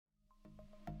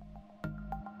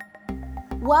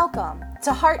Welcome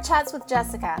to Heart Chats with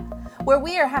Jessica, where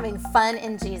we are having fun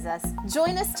in Jesus.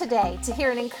 Join us today to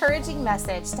hear an encouraging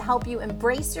message to help you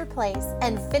embrace your place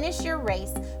and finish your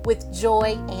race with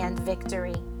joy and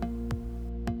victory.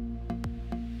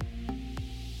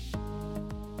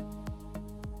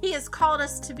 He has called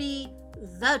us to be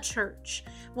the church.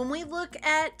 When we look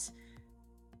at,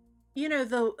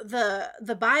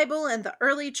 the Bible and the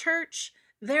early church,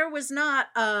 there was not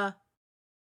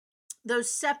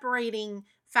those separating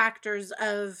factors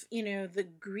of, the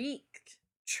Greek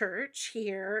church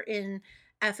here in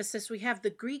Ephesus. We have the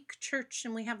Greek church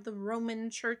and we have the Roman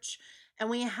church and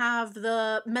we have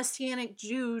the Messianic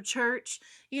Jew church.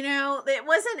 It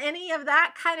wasn't any of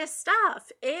that kind of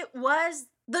stuff. It was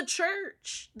the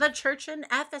church in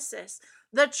Ephesus,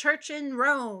 the church in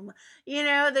Rome,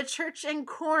 the church in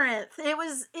Corinth. It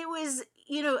was,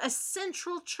 a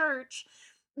central church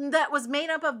that was made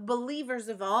up of believers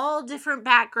of all different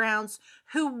backgrounds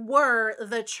who were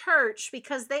the church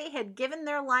because they had given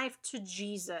their life to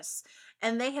Jesus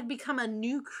and they had become a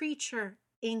new creature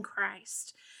in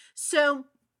Christ. So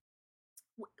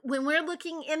when we're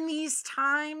looking in these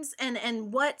times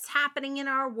and what's happening in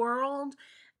our world,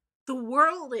 the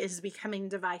world is becoming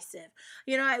divisive.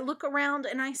 I look around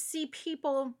and I see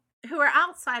people who are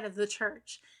outside of the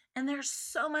church, and there's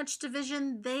so much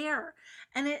division there.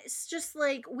 And it's just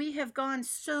like we have gone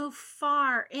so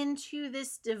far into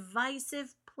this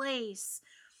divisive place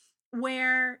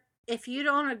where if you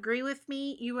don't agree with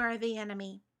me, you are the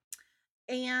enemy.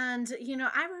 And,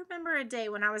 I remember a day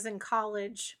when I was in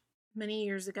college many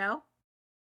years ago,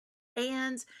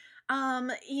 and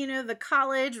the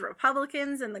college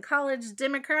Republicans and the college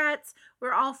Democrats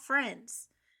were all friends.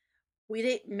 We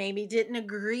didn't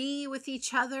agree with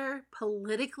each other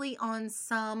politically on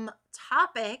some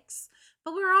topics,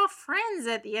 but we were all friends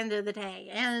at the end of the day.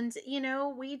 And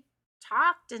we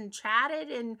talked and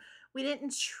chatted, and we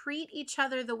didn't treat each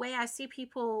other the way I see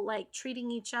people like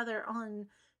treating each other on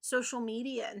social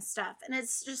media and stuff. And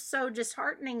it's just so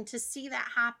disheartening to see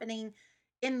that happening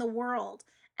in the world.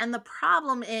 And the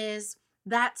problem is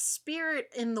that spirit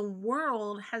in the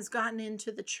world has gotten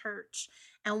into the church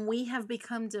and we have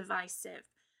become divisive.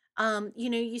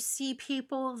 You see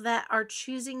people that are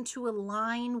choosing to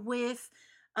align with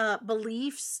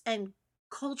beliefs and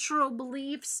cultural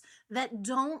beliefs that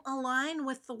don't align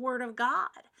with the Word of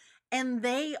God. And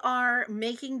they are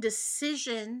making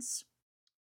decisions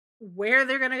where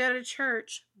they're going to go to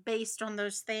church based on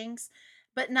those things.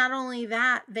 But not only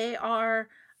that, they are,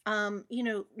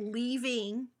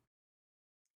 leaving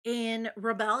in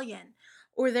rebellion,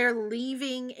 or they're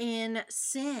leaving in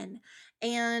sin,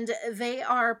 and they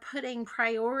are putting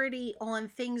priority on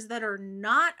things that are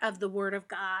not of the Word of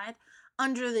God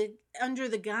under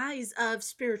the guise of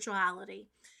spirituality.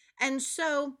 And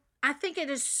so I think it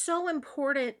is so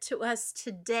important to us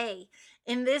today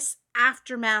in this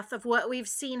aftermath of what we've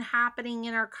seen happening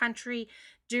in our country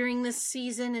during this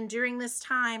season and during this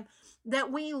time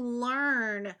that we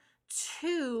learn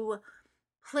to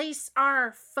place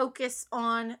our focus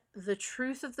on the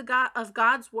truth of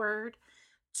God's word,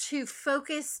 to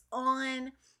focus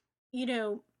on, you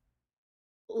know,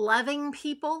 loving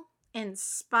people in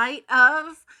spite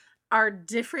of our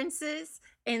differences,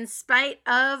 in spite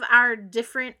of our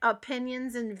different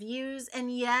opinions and views.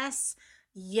 And yes,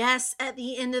 at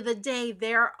the end of the day,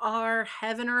 there are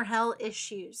heaven or hell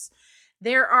issues.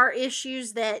 There are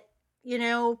issues that,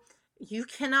 you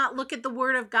cannot look at the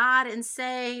word of God and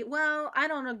say, well, I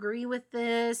don't agree with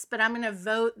this, but I'm going to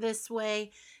vote this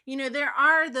way. There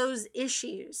are those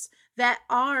issues that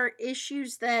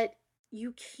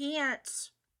you can't,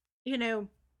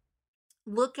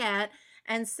 look at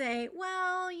and say,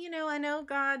 well, I know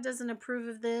God doesn't approve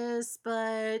of this,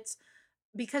 but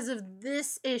because of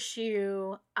this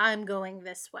issue, I'm going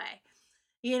this way.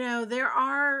 There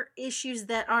are issues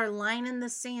that are line in the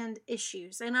sand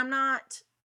issues, and I'm not,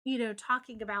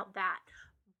 talking about that.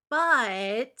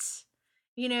 But,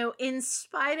 in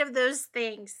spite of those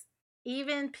things,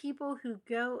 even people who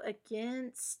go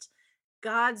against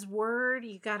God's word,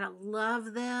 you got to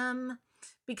love them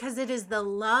because it is the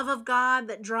love of God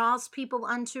that draws people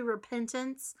unto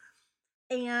repentance.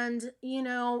 And,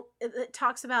 it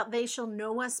talks about they shall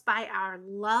know us by our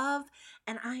love.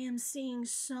 And I am seeing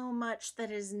so much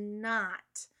that is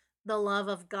not the love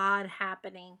of God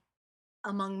happening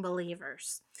among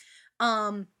believers.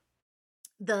 Um,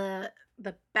 the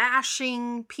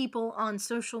bashing people on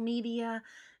social media,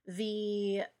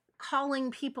 the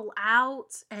calling people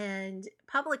out and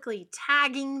publicly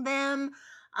tagging them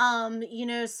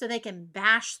so they can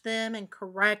bash them and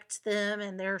correct them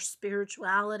and their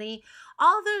spirituality.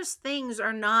 All those things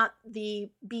are not the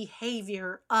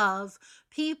behavior of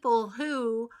people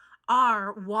who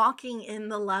are walking in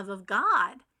the love of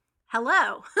God.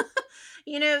 Hello.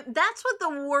 That's what the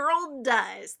world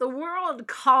does. The world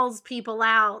calls people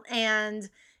out and,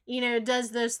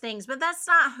 does those things, but that's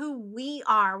not who we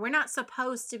are. We're not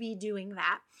supposed to be doing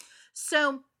that.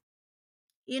 So,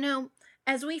 you know,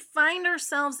 as we find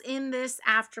ourselves in this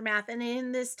aftermath and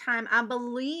in this time, I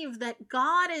believe that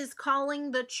God is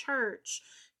calling the church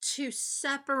to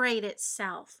separate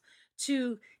itself,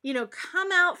 to,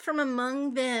 come out from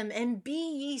among them and be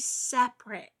ye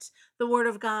separate. The word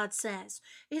of God says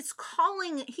he's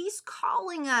calling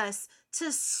us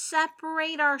to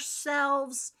separate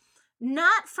ourselves,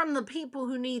 not from the people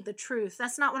who need the truth.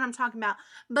 That's not what I'm talking about,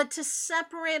 but to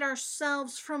separate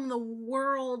ourselves from the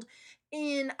world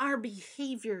in our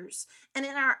behaviors and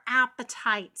in our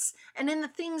appetites and in the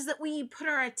things that we put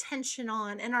our attention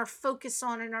on and our focus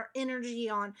on and our energy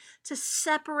on, to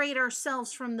separate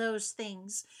ourselves from those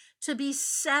things, to be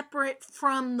separate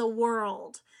from the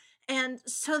world. And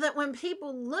so that when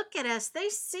people look at us, they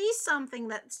see something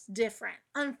that's different.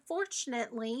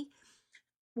 Unfortunately,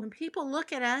 when people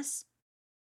look at us,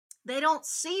 they don't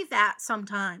see that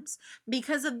sometimes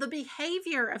because of the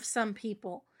behavior of some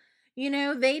people.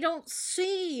 They don't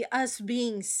see us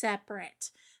being separate.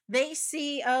 They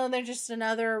see, oh, they're just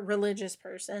another religious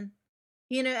person.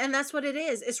 And that's what it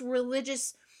is. It's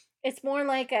religious. It's more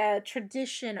like a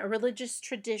tradition, a religious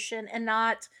tradition, and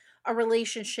not a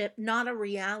relationship, not a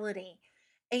reality.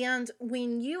 And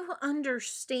when you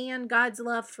understand God's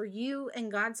love for you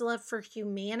and God's love for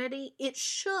humanity, it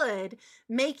should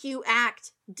make you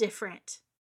act different.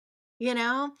 You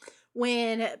know,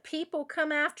 when people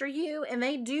come after you and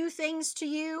they do things to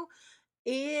you,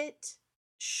 it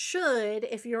should,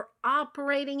 if you're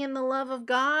operating in the love of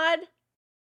God,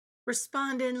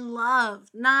 respond in love,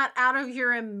 not out of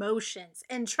your emotions.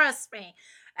 And trust me,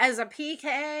 as a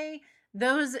PK,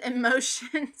 those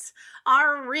emotions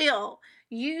are real.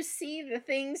 You see the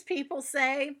things people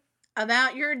say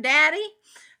about your daddy,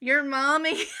 your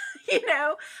mommy,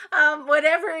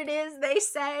 whatever it is they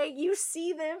say, you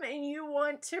see them and you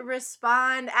want to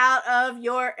respond out of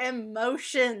your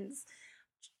emotions.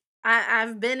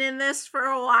 I've been in this for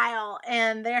a while,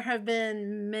 and there have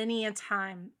been many a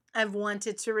time I've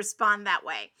wanted to respond that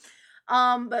way.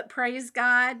 But praise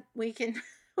God, we can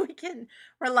we can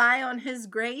rely on His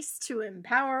grace to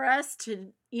empower us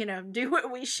to, do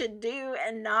what we should do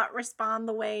and not respond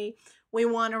the way we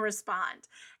want to respond.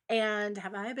 And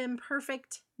have I been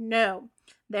perfect? No.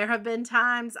 There have been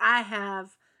times I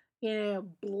have,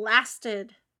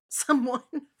 blasted someone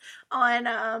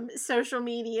on social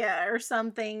media or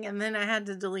something, and then I had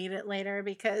to delete it later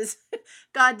because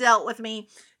God dealt with me,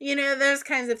 those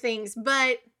kinds of things.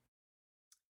 But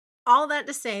all that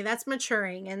to say, that's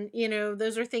maturing, and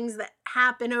those are things that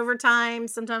happen over time.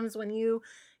 Sometimes when you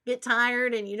get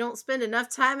tired and you don't spend enough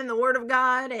time in the Word of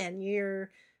God, and your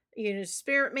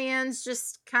spirit man's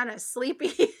just kind of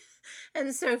sleepy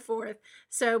and so forth.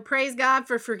 So praise God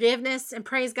for forgiveness, and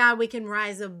praise God we can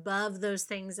rise above those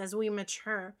things as we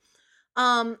mature.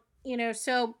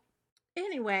 So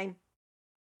anyway,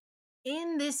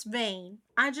 in this vein,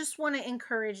 I just want to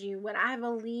encourage you. What I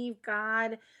believe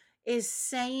God is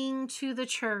saying to the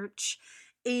church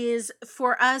is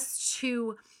for us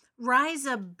to rise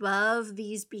above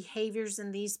these behaviors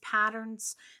and these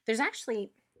patterns. There's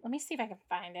actually, let me see if I can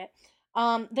find it.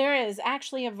 There is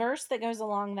actually a verse that goes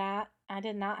along that. I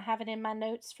did not have it in my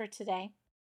notes for today,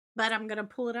 but I'm going to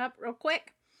pull it up real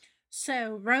quick.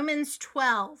 So, Romans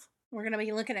 12. We're going to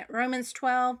be looking at Romans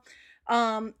 12,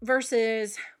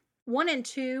 verses 1 and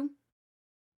 2.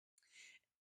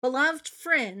 Beloved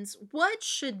friends, what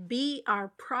should be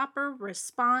our proper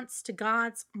response to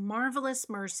God's marvelous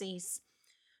mercies?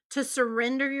 To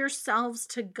surrender yourselves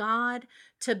to God,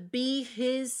 to be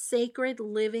His sacred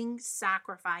living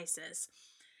sacrifices,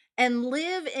 and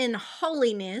live in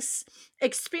holiness,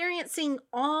 experiencing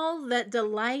all that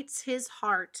delights His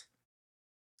heart.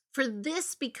 For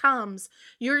this becomes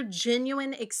your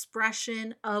genuine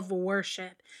expression of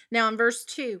worship. Now, in verse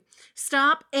 2,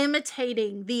 stop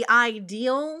imitating the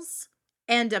ideals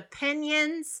and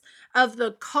opinions of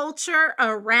the culture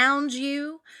around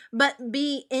you, but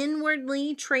be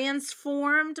inwardly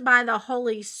transformed by the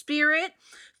Holy Spirit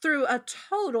through a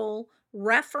total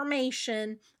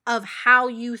reformation of how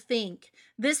you think.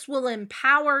 This will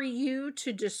empower you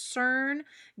to discern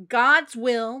God's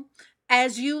will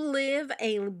as you live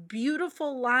a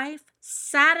beautiful life,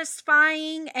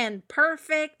 satisfying and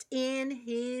perfect in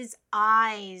His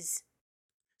eyes.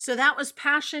 So that was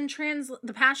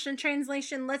the Passion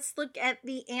Translation. Let's look at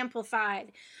the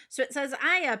Amplified. So it says,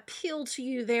 I appeal to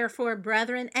you, therefore,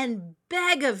 brethren, and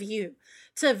beg of you,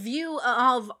 to view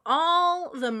of all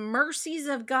the mercies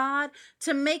of God,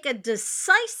 to make a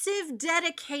decisive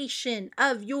dedication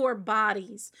of your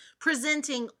bodies,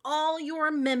 presenting all your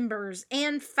members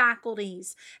and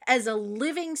faculties as a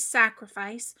living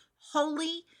sacrifice,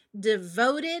 holy,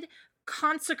 devoted,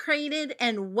 consecrated,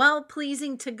 and well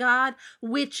pleasing to God,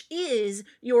 which is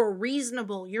your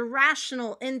reasonable, your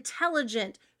rational,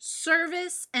 intelligent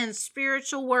service and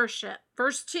spiritual worship.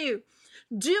 Verse 2,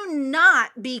 do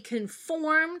not be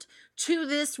conformed to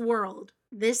this world,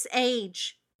 this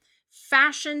age,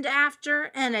 fashioned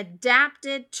after and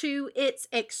adapted to its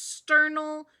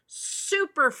external,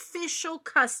 superficial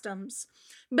customs,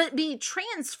 but be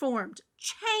transformed,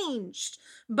 changed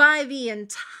by the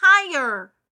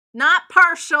entire, not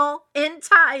partial,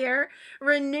 entire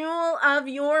renewal of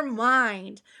your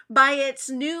mind by its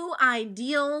new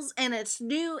ideals and its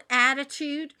new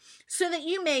attitude, so that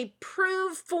you may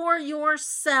prove for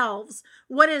yourselves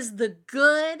what is the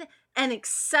good and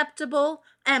acceptable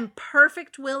and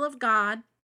perfect will of God,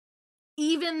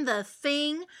 even the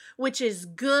thing which is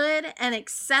good and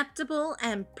acceptable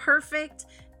and perfect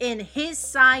in His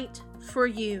sight for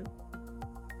you.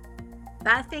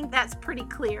 I think that's pretty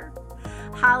clear.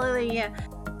 Hallelujah.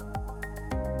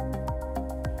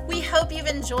 We hope you've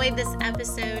enjoyed this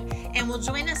episode and will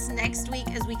join us next week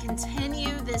as we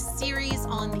continue this series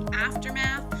on the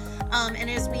aftermath, and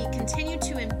as we continue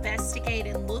to investigate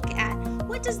and look at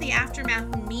what does the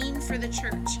aftermath mean for the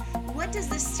church? What does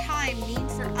this time mean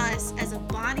for us as a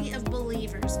body of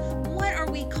believers? What are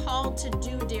we called to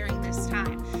do during this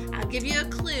time? I'll give you a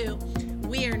clue.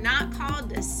 We are not called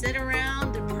to sit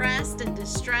around depressed and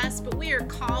distressed, but we are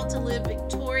called to live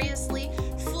victoriously,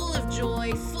 full of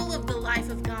joy, full of the life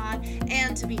of God,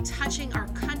 and to be touching our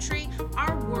country,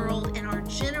 our world, and our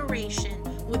generation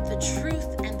with the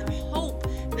truth and the hope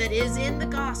that is in the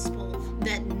gospel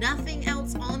that nothing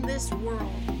else on this world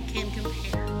can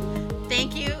compare.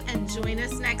 Thank you, and join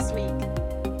us next week.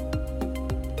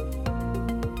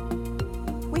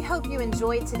 We hope you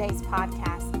enjoyed today's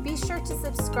podcast. Be sure to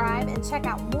subscribe and check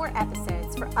out more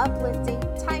episodes for uplifting,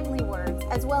 timely words,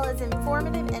 as well as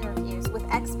informative interviews with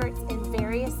experts in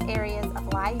various areas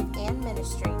of life and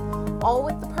ministry, all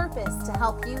with the purpose to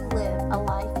help you live a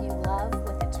life you love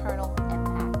with eternal